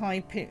very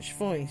high-pitched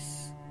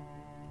voice.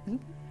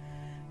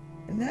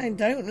 No,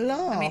 don't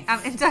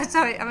laugh.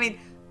 Sorry.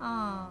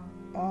 Oh.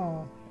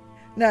 Oh.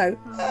 No.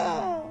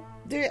 Oh.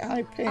 Do it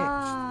high-pitched.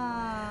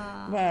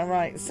 Ah. Well,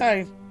 right.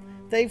 So,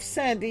 they've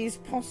said he's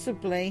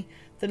possibly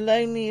the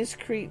loneliest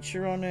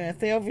creature on Earth.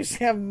 They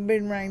obviously haven't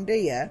been round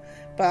here,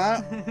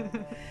 but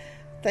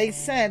they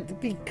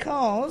said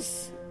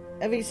because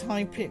of his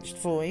high-pitched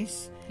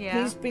voice,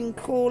 he's been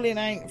calling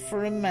out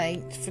for a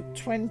mate for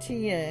 20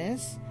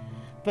 years,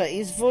 but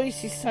his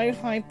voice is so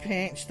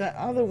high-pitched that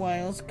other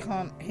whales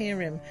can't hear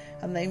him,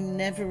 and they've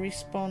never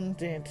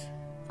responded.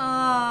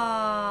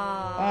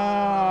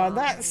 Oh.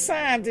 That's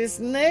sad,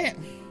 isn't it?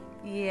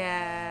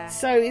 Yeah.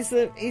 So he's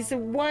a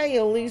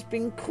whale who's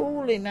been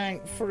calling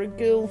out for a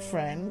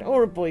girlfriend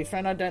or a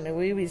boyfriend. I don't know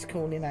who he's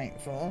calling out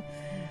for.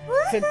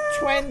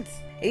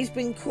 He's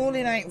been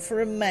calling out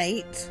for a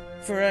mate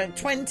for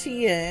 20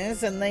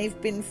 years, and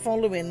they've been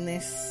following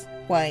this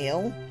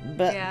whale,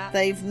 but Yeah.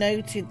 they've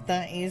noted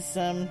that his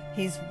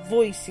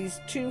voice is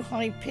too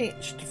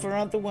high-pitched for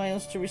other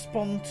whales to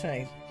respond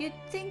to. You'd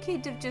think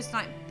he'd have just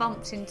like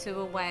bumped into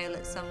a whale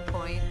at some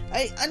point.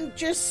 And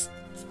just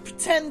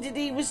pretended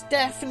he was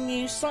deaf and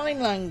knew sign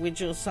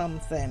language or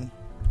something.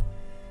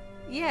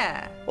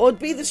 Yeah. Or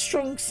be the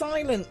strong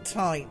silent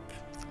type.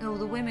 Oh,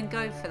 the women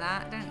go for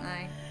that, don't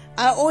they?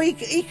 Or he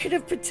could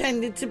have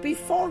pretended to be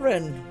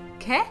foreign.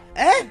 Okay.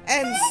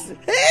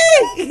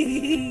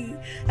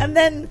 And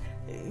then,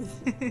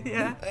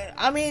 Yeah.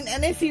 I mean,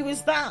 and if he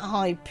was that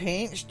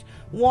high-pitched,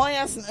 why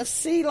hasn't a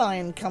sea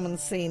lion come and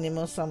seen him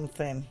or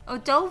something? Or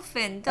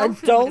dolphin. A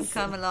Dolphin would have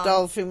come along.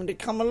 Dolphin would have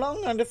come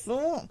along, I'd have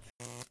thought.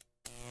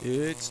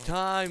 It's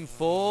time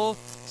for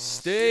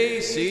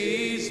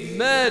Stacey's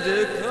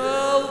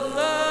Medical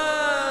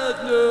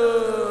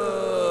Madness.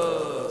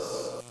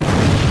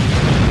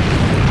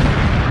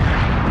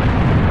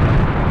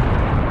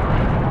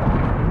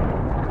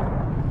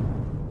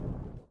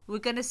 We're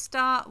going to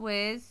start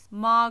with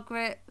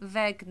Margaret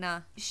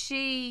Wegner.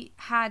 She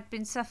had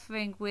been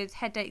suffering with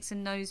headaches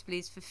and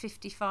nosebleeds for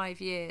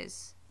 55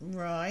 years.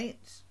 Right.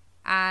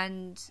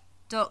 And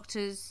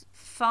doctors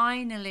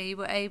finally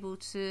were able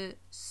to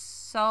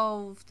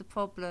solve the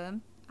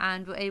problem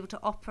and were able to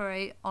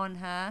operate on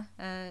her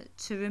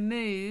to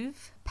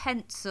remove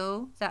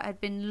pencil that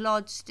had been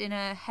lodged in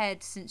her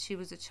head since she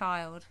was a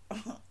child.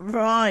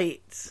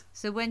 Right.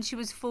 So when she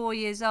was 4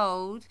 years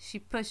old, she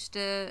pushed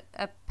a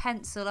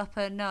pencil up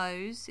her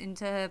nose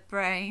into her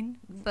brain.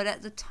 But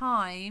at the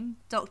time,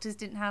 doctors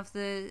didn't have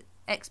the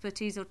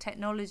expertise or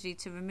technology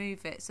to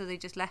remove it, so they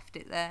just left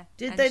it there.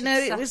 Did And they she'd know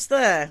it was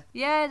there?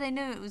 Yeah, they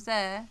knew it was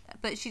there,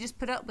 but she just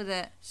put up with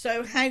it.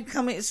 So how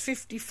come it's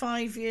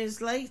 55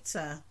 years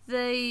later?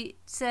 They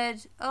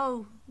said,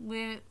 oh,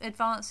 we're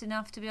advanced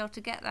enough to be able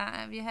to get that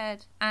out of your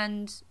head.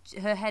 And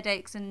her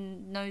headaches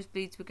and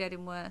nosebleeds were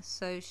getting worse,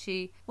 so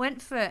she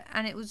went for it,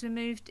 and it was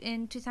removed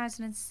in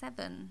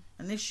 2007.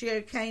 And is she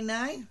okay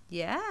now?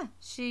 Yeah,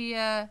 she,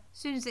 as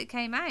soon as it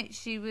came out,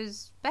 she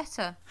was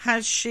better.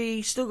 Has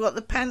she still got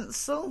the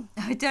pencil?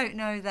 I don't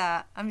know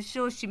that. I'm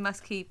sure she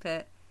must keep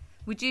it.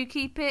 Would you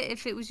keep it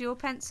if it was your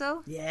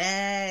pencil?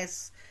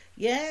 Yes.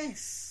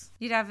 Yes.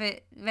 You'd have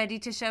it ready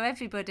to show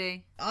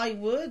everybody. I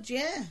would,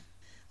 yeah.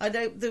 I'd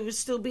hope there would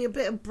still be a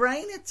bit of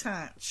brain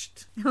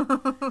attached.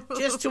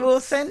 Just to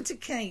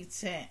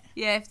authenticate it.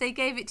 Yeah, if they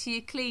gave it to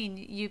you clean,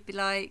 you'd be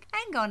like,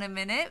 hang on a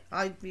minute.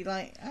 I'd be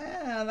like,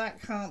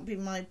 that can't be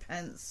my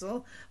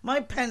pencil.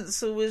 My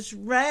pencil was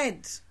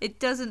red. It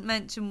doesn't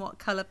mention what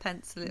colour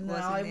pencil it No,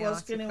 was in I the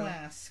was going article. to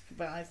ask,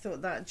 but I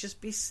thought that'd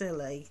just be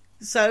silly.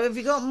 So have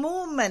you got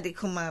more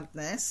medical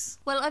madness?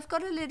 Well, I've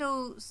got a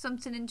little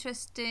something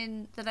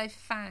interesting that I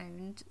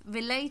found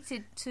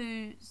related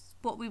to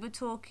what we were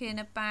talking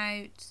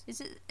about.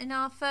 Is it in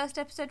our first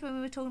episode when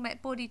we were talking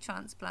about body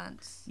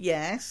transplants?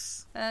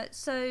 Yes.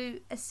 So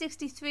a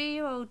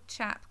 63-year-old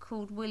chap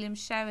called William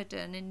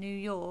Sheridan in New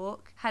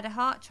York had a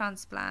heart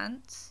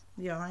transplant.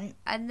 Right.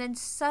 And then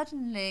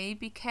suddenly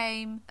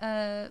became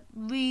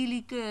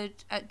really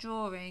good at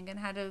drawing and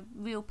had a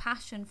real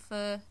passion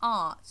for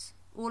art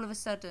all of a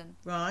sudden.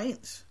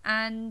 Right.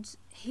 And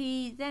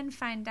he then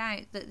found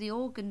out that the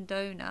organ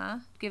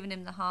donor giving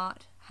him the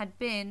heart had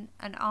been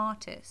an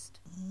artist.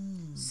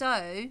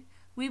 So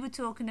we were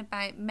talking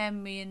about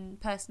memory and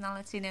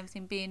personality and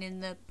everything being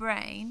in the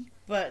brain.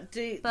 But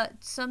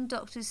some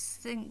doctors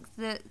think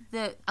that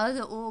the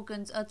other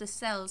organs, other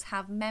cells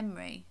have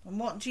memory. and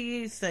what do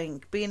you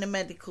think, being a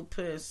medical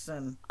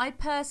person? I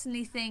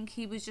personally think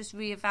he was just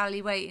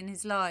reevaluating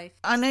his life.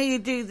 I know you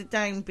do the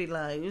down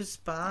belows,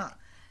 but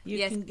you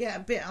Yes. can get a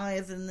bit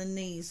higher than the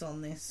knees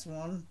on this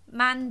one.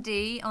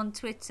 Mandy on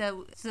Twitter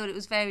thought it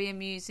was very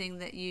amusing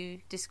that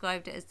you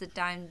described it as the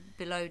down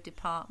below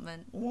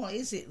department. What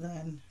is it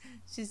then?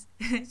 She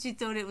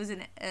thought it was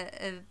an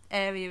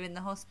area in the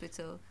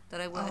hospital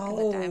that I work in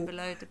Oh, the down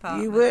below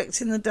department. You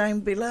worked in the down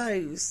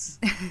belows.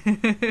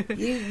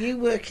 you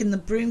work in the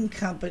broom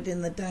cupboard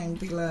in the down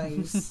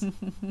belows.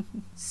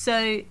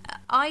 So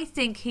I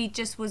think he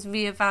just was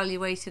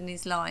reevaluating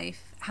his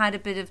life, had a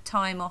bit of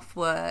time off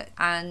work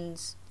and,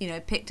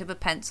 picked up a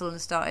pencil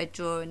and started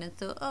drawing and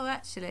thought, oh,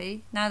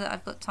 actually, now that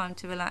I've got time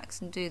to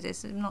relax and do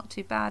this, I'm not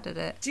too bad at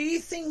it. Do you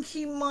think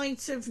he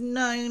might have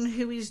known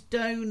who his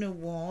donor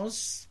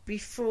was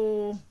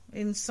before,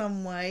 in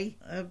some way,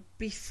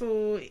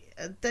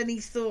 then he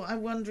thought, I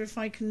wonder if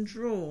I can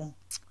draw?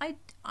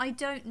 I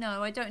don't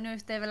know. I don't know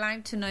if they're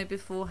allowed to know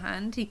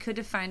beforehand. He could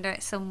have found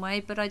out some way,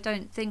 but I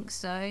don't think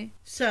so.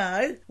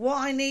 So, what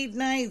I need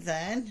now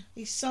then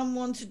is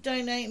someone to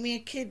donate me a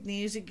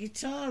kidney who's a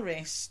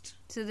guitarist.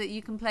 So that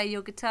you can play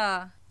your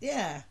guitar.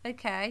 Yeah.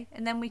 Okay,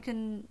 and then we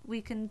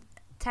can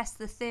test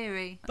the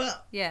theory.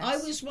 But Yes. I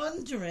was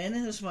wondering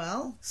as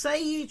well,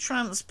 say you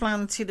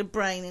transplanted a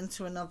brain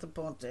into another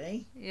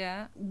body,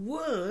 Yeah.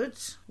 would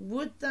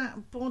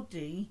that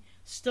body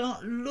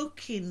start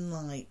looking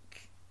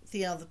like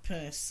the other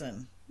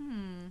person?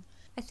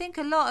 I think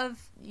a lot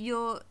of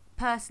your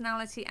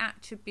personality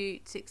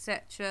attributes,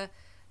 etc.,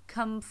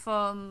 come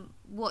from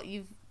what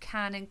you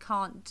can and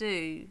can't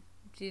do.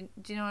 Do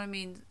you know what I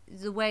mean?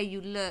 The way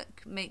you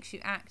look makes you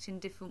act in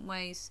different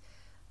ways,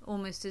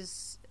 almost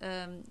as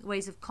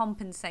ways of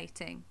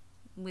compensating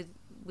with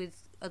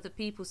other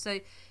people. So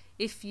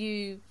if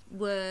you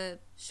were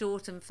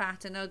short and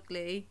fat and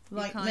ugly,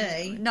 Like you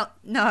me? not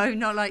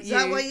like Is you.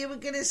 that what you were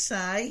going to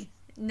say?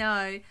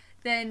 No,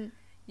 then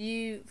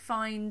you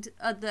find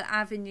other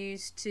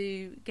avenues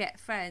to get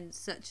friends,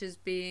 such as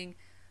being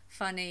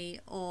funny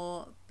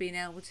or being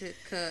able to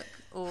cook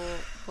or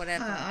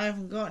whatever. I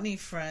haven't got any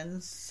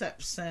friends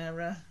except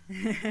Sarah.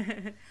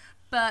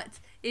 But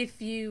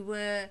if you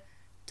were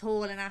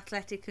tall and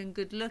athletic and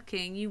good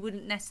looking, you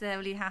wouldn't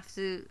necessarily have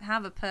to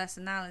have a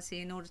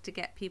personality in order to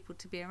get people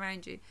to be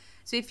around you.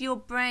 So if your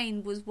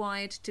brain was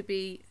wired to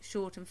be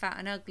short and fat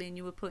and ugly and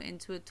you were put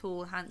into a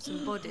tall,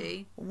 handsome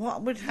body,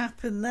 What would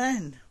happen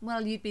then?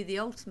 well, you'd be the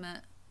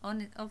ultimate.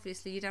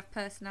 Obviously, you'd have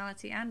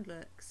personality and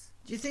looks.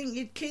 Do you think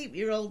you'd keep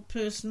your old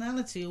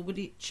personality, or would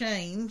it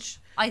change?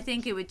 I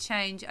think it would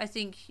change. I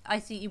think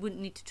you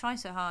wouldn't need to try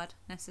so hard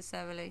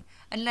necessarily,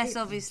 unless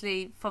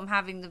obviously from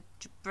having the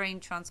brain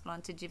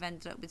transplanted you've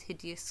ended up with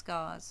hideous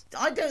scars.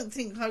 I don't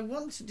think I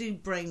want to do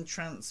brain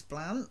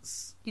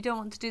transplants. You don't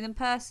want to do them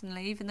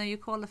personally, even though you're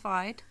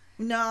qualified.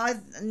 No,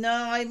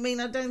 I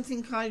mean, I don't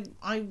think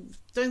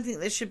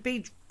there should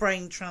be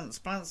brain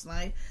transplants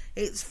now.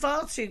 It's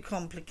far too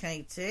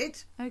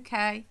complicated.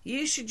 Okay,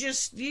 You should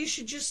just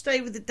stay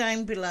with the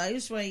down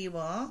belows where you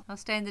are. I'll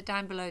stay in the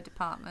down below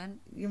department.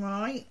 You're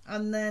right,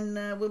 and then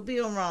we'll be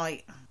all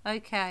right.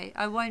 Okay,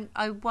 I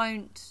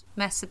won't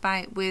mess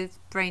about with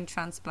brain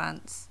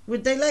transplants.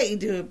 Would they let you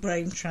do a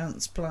brain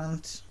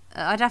transplant?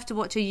 I'd have to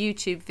watch a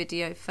YouTube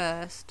video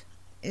first.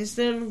 Is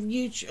there a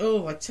YouTube?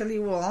 Oh, I tell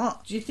you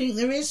what. Do you think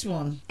there is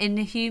one? In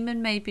a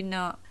human, maybe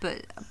not,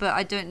 but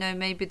I don't know.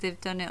 Maybe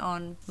they've done it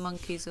on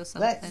monkeys or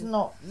something. Let's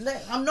not.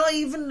 I'm not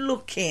even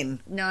looking.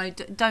 No,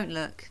 don't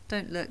look.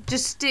 Don't look.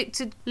 Just stick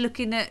to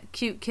looking at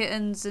cute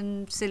kittens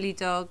and silly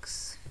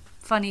dogs,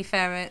 funny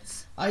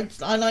ferrets.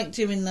 I like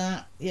doing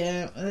that.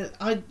 Yeah,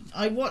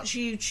 I watch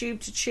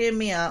YouTube to cheer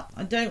me up.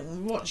 I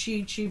don't watch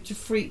YouTube to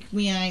freak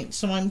me out.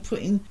 So I'm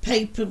putting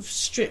paper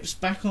strips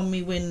back on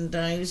my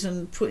windows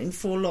and putting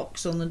 4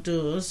 locks on the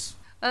doors.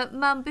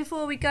 Mum,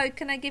 before we go,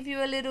 can I give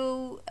you a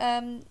little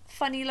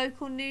funny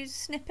local news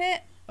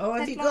snippet? Oh,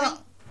 have you Headline?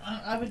 got?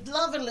 I would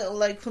love a little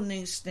local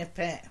news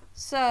snippet.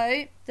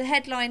 So the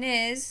headline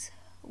is: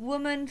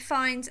 Woman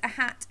finds a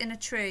hat in a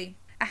tree.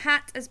 A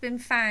hat has been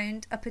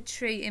found up a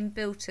tree in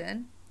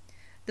Bilton.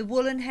 The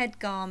woolen head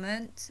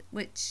garment,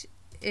 which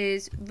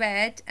is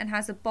red and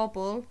has a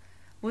bobble,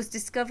 was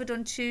discovered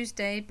on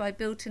Tuesday by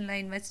Bilton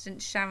Lane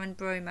resident Sharon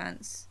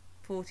Bromance,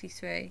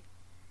 43.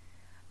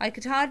 I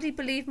could hardly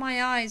believe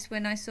my eyes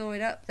when I saw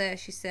it up there,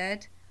 she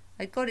said.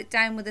 I got it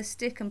down with a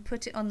stick and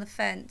put it on the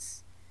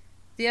fence.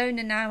 The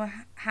owner now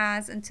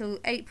has until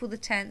April the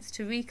 10th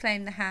to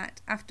reclaim the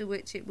hat, after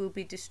which it will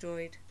be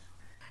destroyed.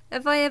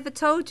 Have I ever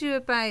told you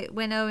about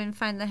when Owen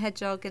found the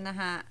hedgehog in the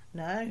hat?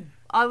 No.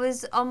 I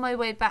was on my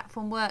way back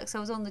from work, so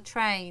I was on the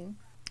train,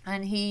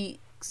 and he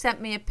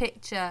sent me a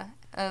picture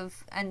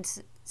of and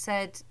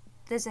said,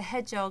 "There's a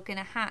hedgehog in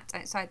a hat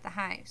outside the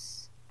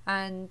house,"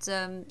 and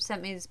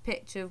sent me this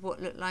picture of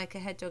what looked like a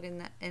hedgehog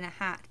in a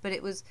hat, but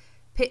it was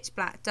pitch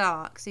black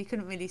dark, so you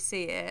couldn't really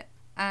see it.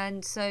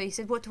 And so he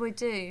said, "What do I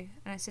do?"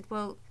 And I said,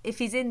 "Well, if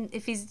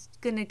he's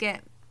gonna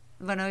get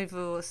run over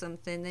or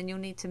something, then you'll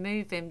need to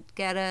move him.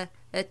 Get a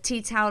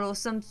tea towel or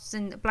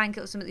something, a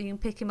blanket or something that you can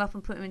pick him up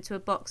and put him into a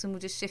box, and we'll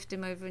just shift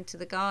him over into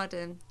the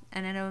garden."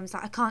 And then Owen was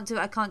like, I can't do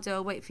it,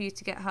 I'll wait for you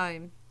to get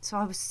home. So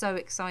I was so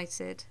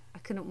excited. I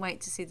couldn't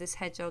wait to see this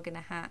hedgehog in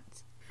a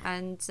hat.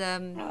 And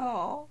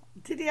Oh,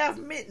 did he have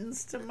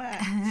mittens to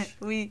match?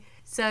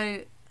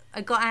 So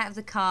I got out of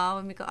the car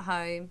when we got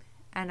home,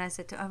 and I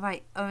said to him, "All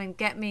right, Owen,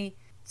 get me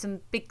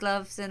some big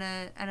gloves and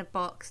a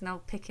box, and I'll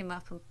pick him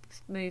up and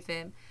move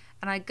him."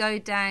 And I go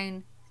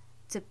down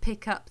to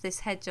pick up this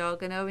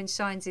hedgehog, and Owen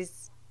shines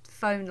his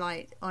phone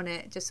light on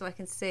it just so I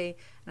can see.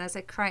 And as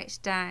I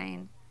crouch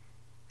down,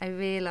 I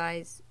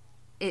realise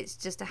it's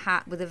just a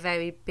hat with a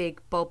very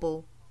big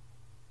bobble.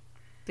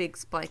 Big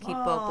spiky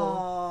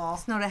bobble.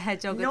 It's not a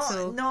hedgehog at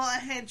all. Not a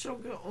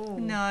hedgehog at all.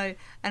 No.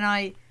 And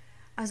I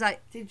was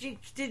like... Did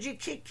you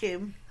kick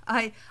him?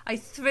 I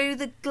threw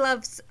the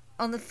gloves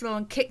on the floor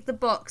and kicked the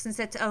box and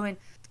said to Owen,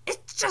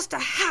 "It's just a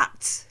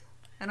hat!"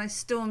 And I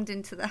stormed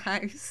into the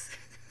house.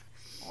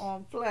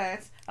 Oh,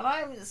 bless. And I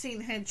haven't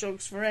seen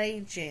hedgehogs for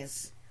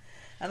ages.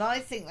 And I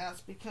think that's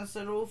because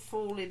they're all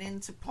falling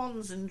into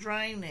ponds and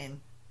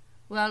drowning.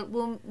 Well,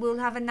 we'll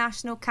have a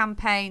national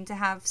campaign to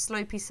have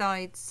slopey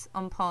sides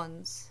on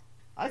ponds.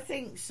 I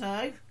think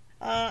so.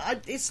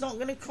 It's not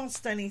going to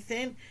cost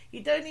anything.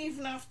 You don't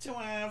even have to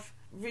have...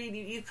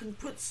 Really, you can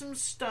put some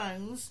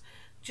stones,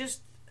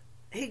 just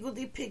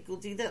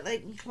higgledy-piggledy, that they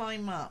can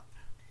climb up.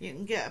 You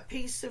can get a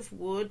piece of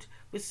wood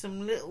with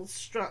some little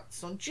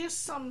struts on,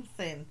 just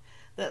something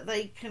that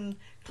they can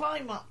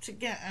climb up to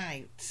get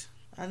out.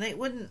 And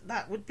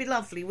that would be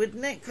lovely,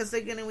 wouldn't it? Because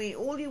they're going to eat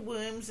all your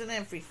worms and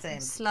everything.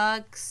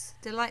 Slugs.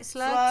 Do you like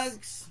slugs?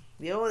 Slugs.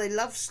 Oh, they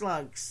love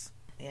slugs.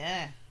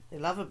 Yeah. They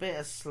love a bit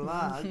of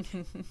slug.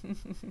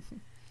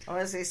 Or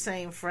as they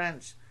say in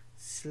French,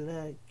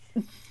 slug.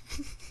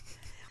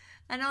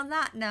 And on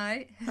that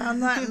note,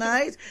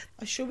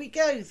 shall we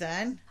go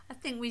then? I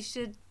think we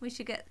should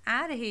get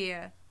out of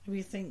here.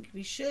 We think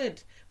we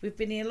should. We've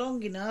been here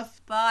long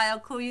enough. Bye. I'll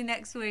call you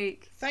next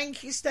week.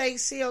 Thank you,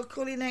 Stacey. I'll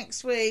call you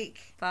next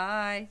week.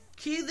 Bye.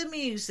 Cue the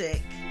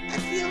music.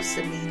 Adios,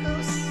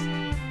 amigos.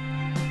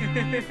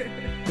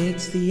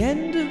 It's the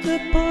end of the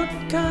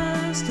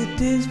podcast,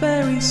 it is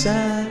very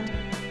sad.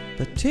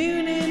 But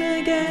tune in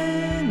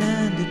again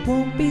and it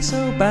won't be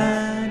so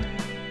bad.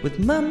 With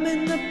Mum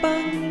in the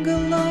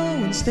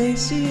bungalow and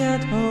Stacey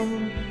at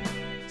home.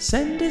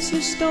 Send us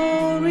your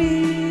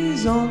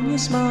stories on your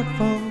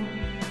smartphone.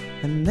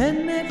 And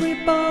then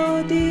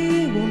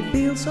everybody won't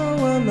feel so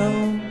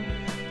alone.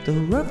 The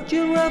Rough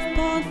Giraffe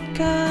Podcast.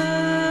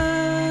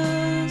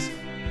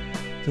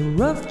 The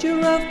Rough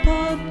Giraffe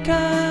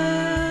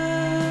Podcast.